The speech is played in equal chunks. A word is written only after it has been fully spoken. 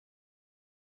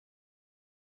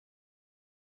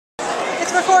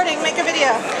It's recording. Make a video.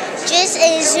 Just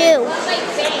a zoo.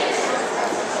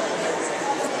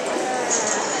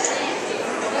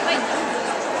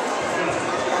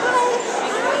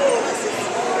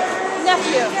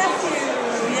 Nephew.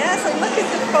 Yes, and look at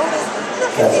the photos.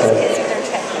 Look at these kids with their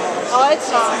technology. Oh, it's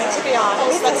not, to be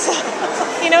honest.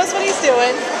 He knows what he's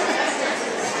doing.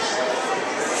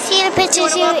 See the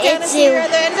pictures You here? want to walk down and It's see zoo. her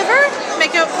at the end of her?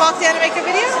 Walk down and make a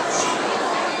video?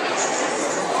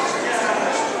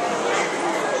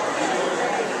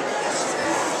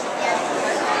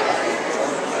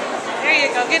 There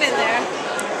you go. Get in there.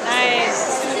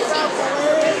 Nice.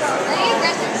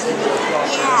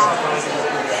 Yeah.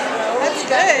 That's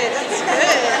good. That's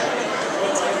good.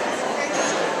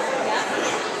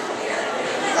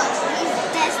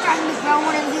 That's starting to grow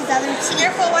one of these other teeth.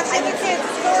 Careful, watch the other kids.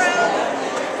 Go around.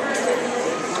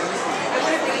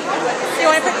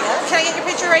 Can I get your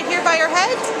picture right here by your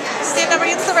head? Stand up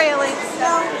against the railing.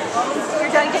 No.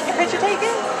 You're done getting your picture taken?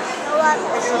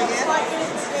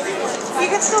 You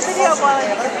can still video while I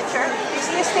take your picture.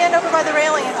 You stand over by the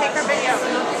railing and take her video.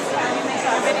 You make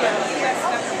her video.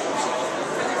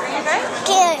 Okay?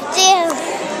 There.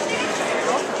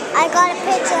 I got a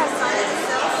picture.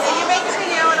 Yeah, you make a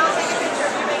video and I'll take a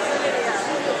picture if you make the video.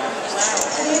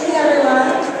 Good evening,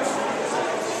 everyone.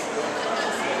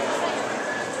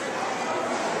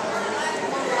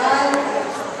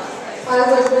 I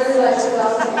would really like to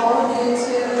welcome all of you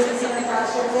to the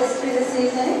Natural History this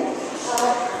evening.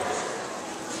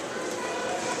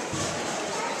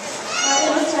 My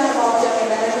name is Janet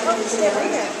Museum,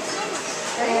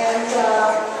 and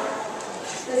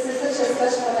this is such a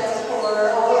special event for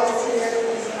all of us here.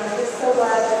 I'm just so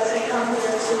glad that we come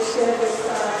here to share this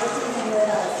evening with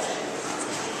us.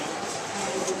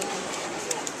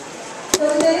 So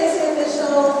today is the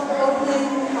official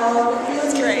opening of the Field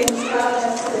Museum's travel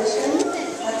exhibition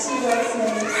at T.REX in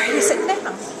You sit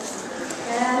down.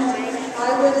 And I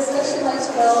would especially like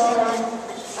to welcome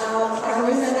our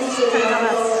new minister,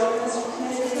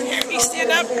 You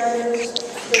stand up.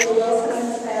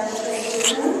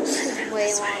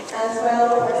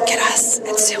 Get us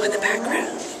and Sue in the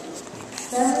background.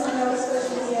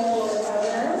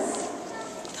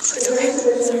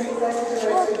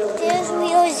 There's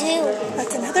Leo Zoo.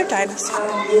 That's another dinosaur.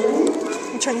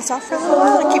 You turn this off for a little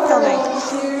while and keep filming.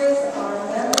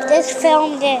 Just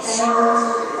film this.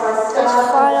 Just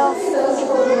follow.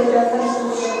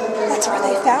 That's where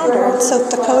they found her, in South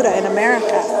Dakota in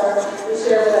America.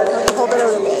 Hold it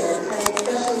over a bit.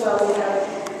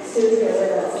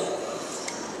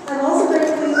 I'm also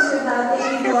very pleased to have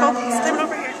Careful, stand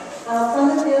over here. from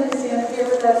the Field Museum here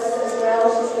with us as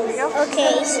well.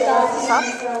 Okay, stop. Stop,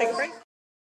 take a break.